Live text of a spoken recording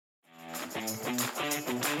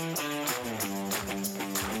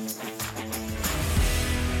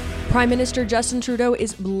Prime Minister Justin Trudeau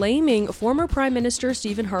is blaming former Prime Minister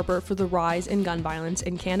Stephen Harper for the rise in gun violence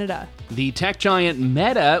in Canada. The tech giant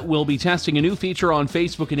Meta will be testing a new feature on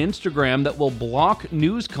Facebook and Instagram that will block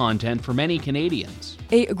news content for many Canadians.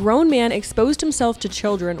 A grown man exposed himself to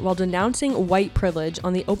children while denouncing white privilege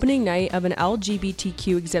on the opening night of an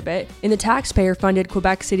LGBTQ exhibit in the taxpayer-funded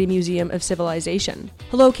Quebec City Museum of Civilization.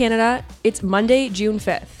 Hello, Canada. It's Monday, June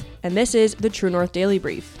 5th, and this is the True North Daily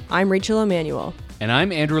Brief. I'm Rachel Emmanuel. And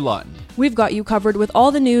I'm Andrew Lawton. We've got you covered with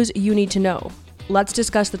all the news you need to know. Let's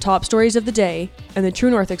discuss the top stories of the day and the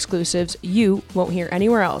True North exclusives you won't hear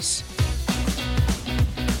anywhere else.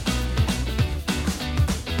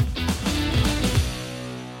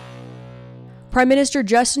 Prime Minister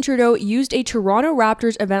Justin Trudeau used a Toronto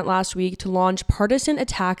Raptors event last week to launch partisan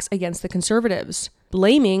attacks against the Conservatives,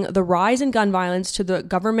 blaming the rise in gun violence to the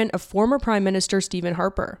government of former Prime Minister Stephen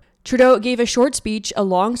Harper. Trudeau gave a short speech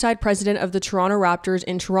alongside President of the Toronto Raptors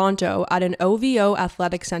in Toronto at an OVO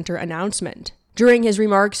Athletic Centre announcement. During his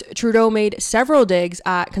remarks, Trudeau made several digs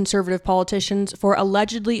at Conservative politicians for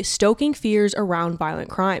allegedly stoking fears around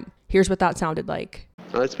violent crime. Here's what that sounded like.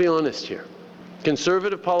 Let's be honest here.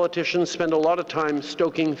 Conservative politicians spend a lot of time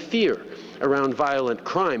stoking fear around violent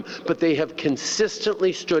crime, but they have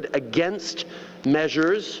consistently stood against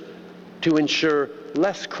measures to ensure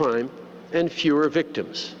less crime and fewer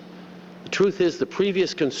victims. The truth is, the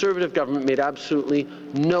previous Conservative government made absolutely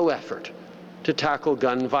no effort to tackle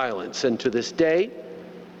gun violence, and to this day,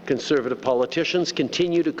 Conservative politicians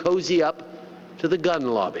continue to cozy up to the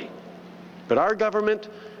gun lobby. But our government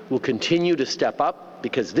will continue to step up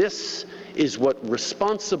because this is what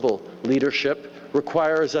responsible leadership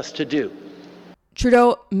requires us to do.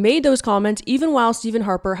 Trudeau made those comments even while Stephen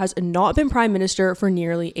Harper has not been Prime Minister for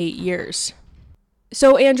nearly 8 years.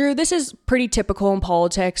 So, Andrew, this is pretty typical in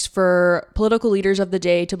politics for political leaders of the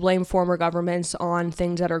day to blame former governments on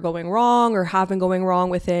things that are going wrong or have been going wrong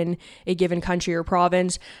within a given country or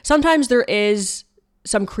province. Sometimes there is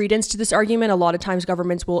some credence to this argument. A lot of times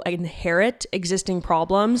governments will inherit existing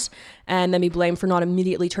problems and then be blamed for not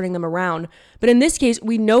immediately turning them around. But in this case,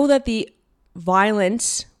 we know that the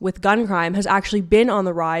violence with gun crime has actually been on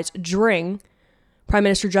the rise during Prime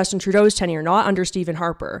Minister Justin Trudeau's tenure, not under Stephen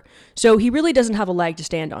Harper. So he really doesn't have a leg to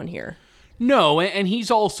stand on here. No, and he's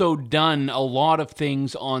also done a lot of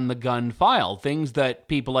things on the gun file, things that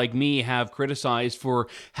people like me have criticized for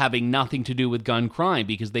having nothing to do with gun crime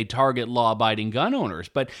because they target law-abiding gun owners.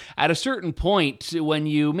 But at a certain point, when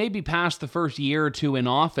you maybe pass the first year or two in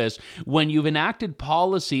office, when you've enacted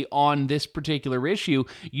policy on this particular issue,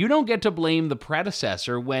 you don't get to blame the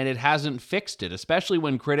predecessor when it hasn't fixed it, especially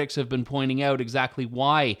when critics have been pointing out exactly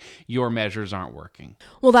why your measures aren't working.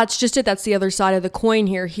 Well, that's just it. That's the other side of the coin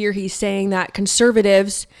here. Here he's saying that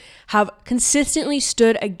Conservatives have consistently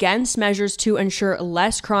stood against measures to ensure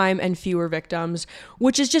less crime and fewer victims,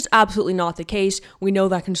 which is just absolutely not the case. We know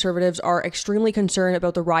that Conservatives are extremely concerned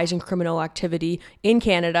about the rising criminal activity in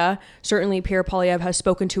Canada. Certainly, Pierre Poilievre has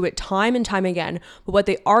spoken to it time and time again, but what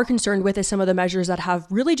they are concerned with is some of the measures that have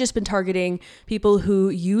really just been targeting people who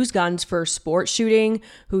use guns for sport shooting,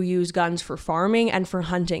 who use guns for farming and for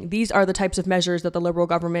hunting. These are the types of measures that the Liberal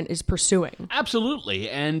government is pursuing. Absolutely,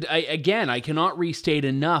 and I cannot restate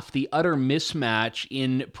enough the utter mismatch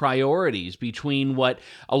in priorities between what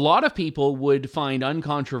a lot of people would find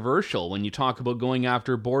uncontroversial when you talk about going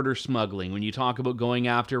after border smuggling, when you talk about going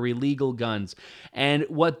after illegal guns, and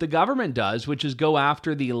what the government does, which is go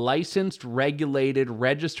after the licensed, regulated,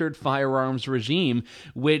 registered firearms regime,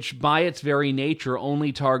 which by its very nature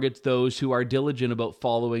only targets those who are diligent about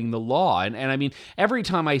following the law. And I mean, every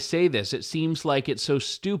time I say this, it seems like it's so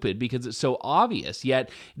stupid because it's so obvious,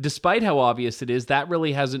 yet despite how obvious it is, that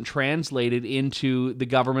really hasn't translated into the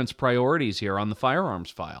government's priorities here on the firearms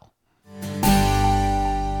file.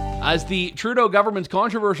 As the Trudeau government's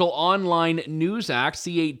controversial online news act,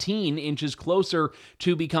 C-18, inches closer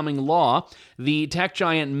to becoming law, the tech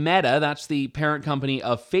giant Meta, that's the parent company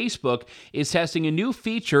of Facebook, is testing a new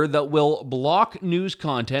feature that will block news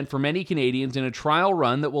content for many Canadians in a trial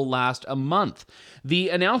run that will last a month. The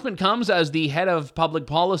announcement comes as the head of public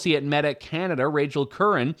policy at Meta Canada, Rachel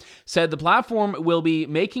Curran, said the platform will be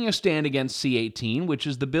making a stand against C-18, which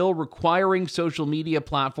is the bill requiring social media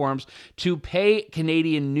platforms to pay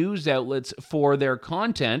Canadian news outlets for their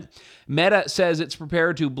content. Meta says it's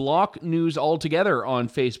prepared to block news altogether on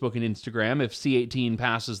Facebook and Instagram if C-18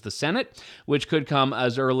 passes the Senate, which could come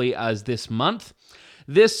as early as this month.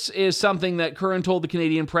 This is something that Curran told the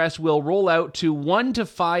Canadian Press will roll out to 1 to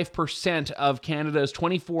 5% of Canada's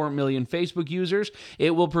 24 million Facebook users.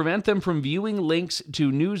 It will prevent them from viewing links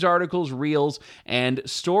to news articles, reels, and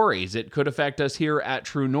stories. It could affect us here at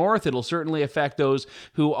True North. It'll certainly affect those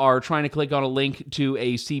who are trying to click on a link to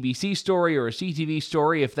a CBC story or a CTV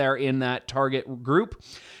story if they're in that target group.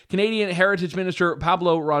 Canadian Heritage Minister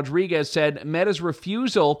Pablo Rodriguez said Meta's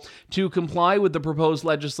refusal to comply with the proposed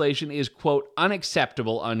legislation is, quote,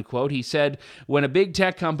 unacceptable, unquote. He said, when a big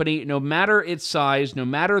tech company, no matter its size, no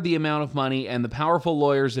matter the amount of money and the powerful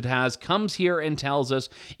lawyers it has, comes here and tells us,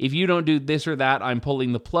 if you don't do this or that, I'm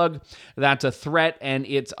pulling the plug, that's a threat and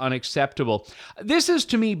it's unacceptable. This is,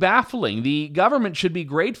 to me, baffling. The government should be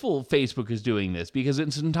grateful Facebook is doing this because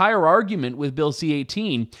its entire argument with Bill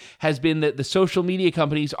C-18 has been that the social media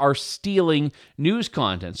companies are stealing news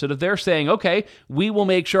content. So if they're saying, okay, we will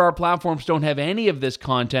make sure our platforms don't have any of this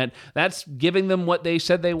content, that's giving them what they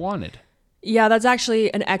said they wanted. Yeah, that's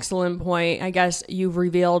actually an excellent point. I guess you've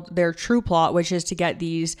revealed their true plot, which is to get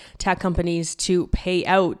these tech companies to pay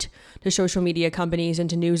out to social media companies and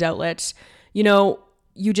to news outlets. You know,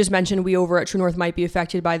 you just mentioned we over at True North might be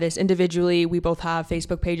affected by this individually. We both have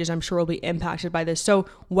Facebook pages. I'm sure we'll be impacted by this. So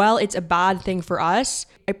while it's a bad thing for us,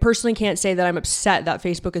 I personally can't say that I'm upset that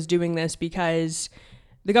Facebook is doing this because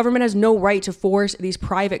the government has no right to force these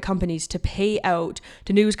private companies to pay out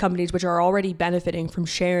to news companies which are already benefiting from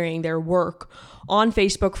sharing their work on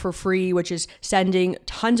Facebook for free, which is sending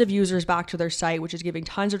tons of users back to their site, which is giving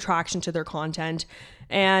tons of traction to their content.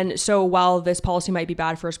 And so while this policy might be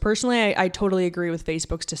bad for us personally, I totally agree with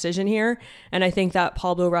Facebook's decision here. And I think that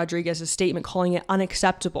Pablo Rodriguez's statement calling it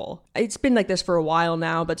unacceptable, it's been like this for a while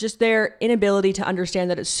now, but just their inability to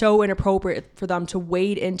understand that it's so inappropriate for them to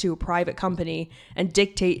wade into a private company and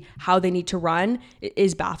dictate how they need to run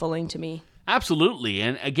is baffling to me. Absolutely.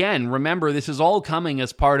 And again, remember, this is all coming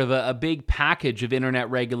as part of a big package of internet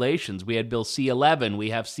regulations. We had Bill C-11, we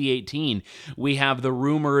have C-18, we have the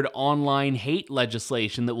rumored online hate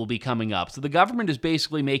legislation that will be coming up. So the government is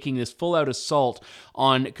basically making this full-out assault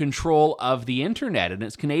on control of the internet, and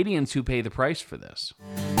it's Canadians who pay the price for this.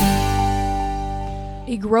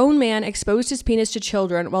 A grown man exposed his penis to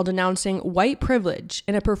children while denouncing white privilege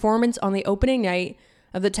in a performance on the opening night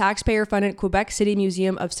of the taxpayer-funded Quebec City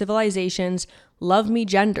Museum of Civilization's Love Me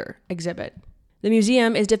Gender exhibit. The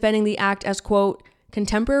museum is defending the act as, quote,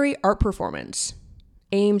 contemporary art performance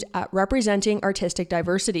aimed at representing artistic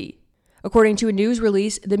diversity. According to a news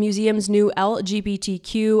release, the museum's new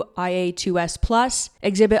LGBTQIA2S+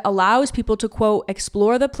 exhibit allows people to, quote,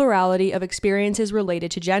 explore the plurality of experiences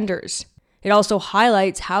related to genders. It also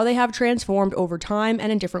highlights how they have transformed over time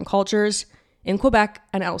and in different cultures in Quebec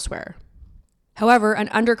and elsewhere. However, an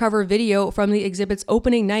undercover video from the exhibit's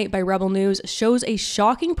opening night by Rebel News shows a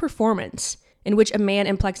shocking performance in which a man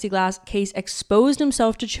in plexiglass case exposed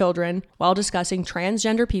himself to children while discussing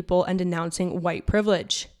transgender people and denouncing white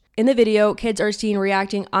privilege. In the video, kids are seen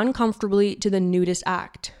reacting uncomfortably to the nudist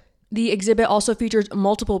act. The exhibit also features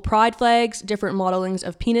multiple pride flags, different modelings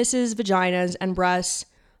of penises, vaginas, and breasts,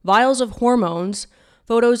 vials of hormones,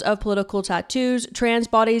 photos of political tattoos, trans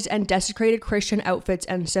bodies, and desecrated Christian outfits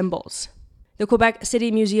and symbols. The Quebec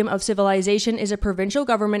City Museum of Civilization is a provincial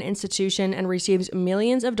government institution and receives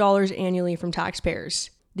millions of dollars annually from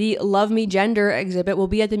taxpayers. The Love Me Gender exhibit will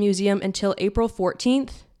be at the museum until April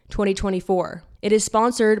 14th, 2024. It is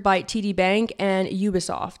sponsored by TD Bank and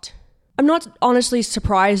Ubisoft. I'm not honestly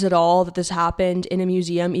surprised at all that this happened in a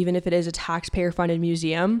museum, even if it is a taxpayer-funded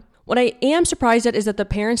museum. What I am surprised at is that the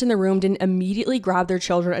parents in the room didn't immediately grab their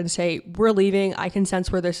children and say, we're leaving, I can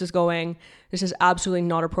sense where this is going. This is absolutely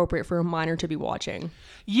not appropriate for a minor to be watching.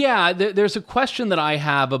 Yeah, there's a question that I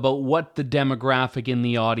have about what the demographic in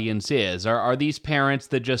the audience is. Are these parents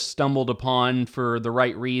that just stumbled upon for the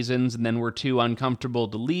right reasons and then were too uncomfortable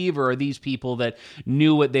to leave? Or are these people that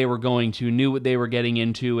knew what they were going to, knew what they were getting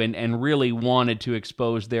into, and really wanted to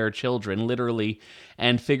expose their children, literally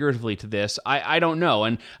and figuratively, to this? I don't know.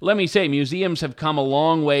 And let me say, museums have come a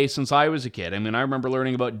long way since I was a kid. I mean, I remember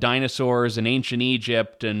learning about dinosaurs and ancient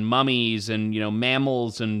Egypt and mummies and,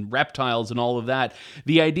 mammals and reptiles and all of that.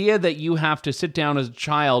 The idea that you have to sit down as a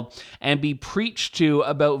child and be preached to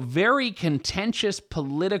about very contentious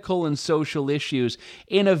political and social issues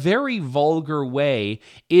in a very vulgar way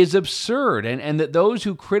is absurd, and that those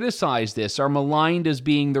who criticize this are maligned as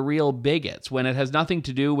being the real bigots when it has nothing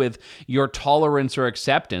to do with your tolerance or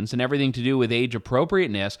acceptance and everything to do with age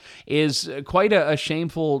appropriateness is quite a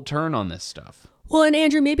shameful turn on this stuff. Well, and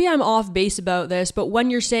Andrew, maybe I'm off base about this, but when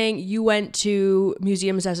you're saying you went to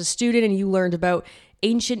museums as a student and you learned about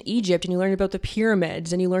ancient Egypt and you learned about the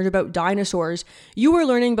pyramids and you learned about dinosaurs, you were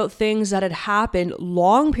learning about things that had happened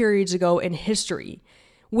long periods ago in history,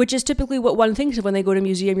 which is typically what one thinks of when they go to a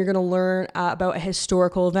museum. You're going to learn about a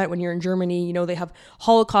historical event. When you're in Germany, you know, they have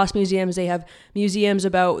Holocaust museums, they have museums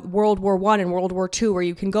about World War I and World War II where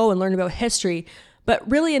you can go and learn about history. But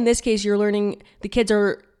really in this case, you're learning, the kids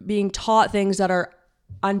are being taught things that are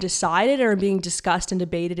undecided or being discussed and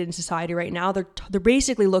debated in society right now. They're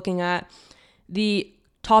basically looking at the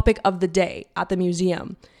topic of the day at the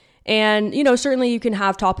museum. And, you know, certainly you can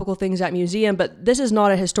have topical things at museum, but this is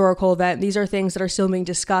not a historical event. These are things that are still being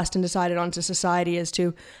discussed and decided onto society as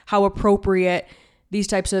to how appropriate these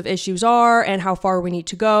types of issues are and how far we need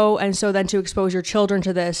to go. And so then to expose your children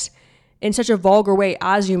to this in such a vulgar way,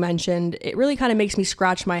 as you mentioned, it really kind of makes me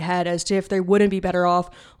scratch my head as to if they wouldn't be better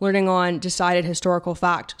off learning on decided historical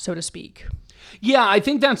fact, so to speak. Yeah, I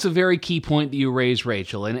think that's a very key point that you raise,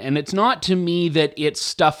 Rachel. And it's not to me that it's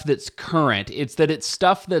stuff that's current. It's that it's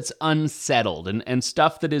stuff that's unsettled and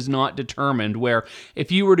stuff that is not determined, where if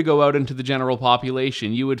you were to go out into the general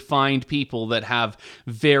population, you would find people that have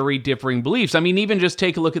very differing beliefs. I mean, even just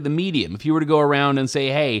take a look at the medium. If you were to go around and say,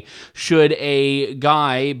 hey, should a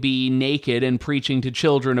guy be naked and preaching to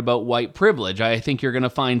children about white privilege? I think you're going to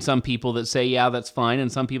find some people that say, yeah, that's fine, and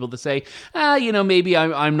some people that say, maybe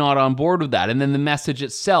I'm not on board with that. And then the message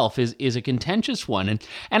itself is a contentious one.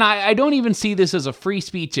 And I don't even see this as a free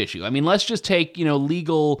speech issue. I mean, let's just take,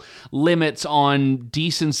 legal limits on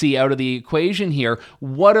decency out of the equation here.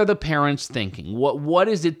 What are the parents thinking? What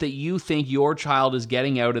is it that you think your child is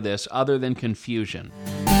getting out of this other than confusion?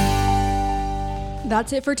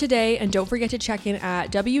 That's it for today, and don't forget to check in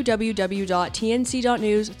at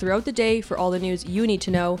www.tnc.news throughout the day for all the news you need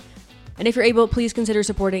to know. And if you're able, please consider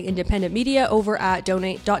supporting independent media over at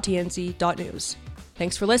donate.tnc.news.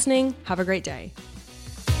 Thanks for listening. Have a great day.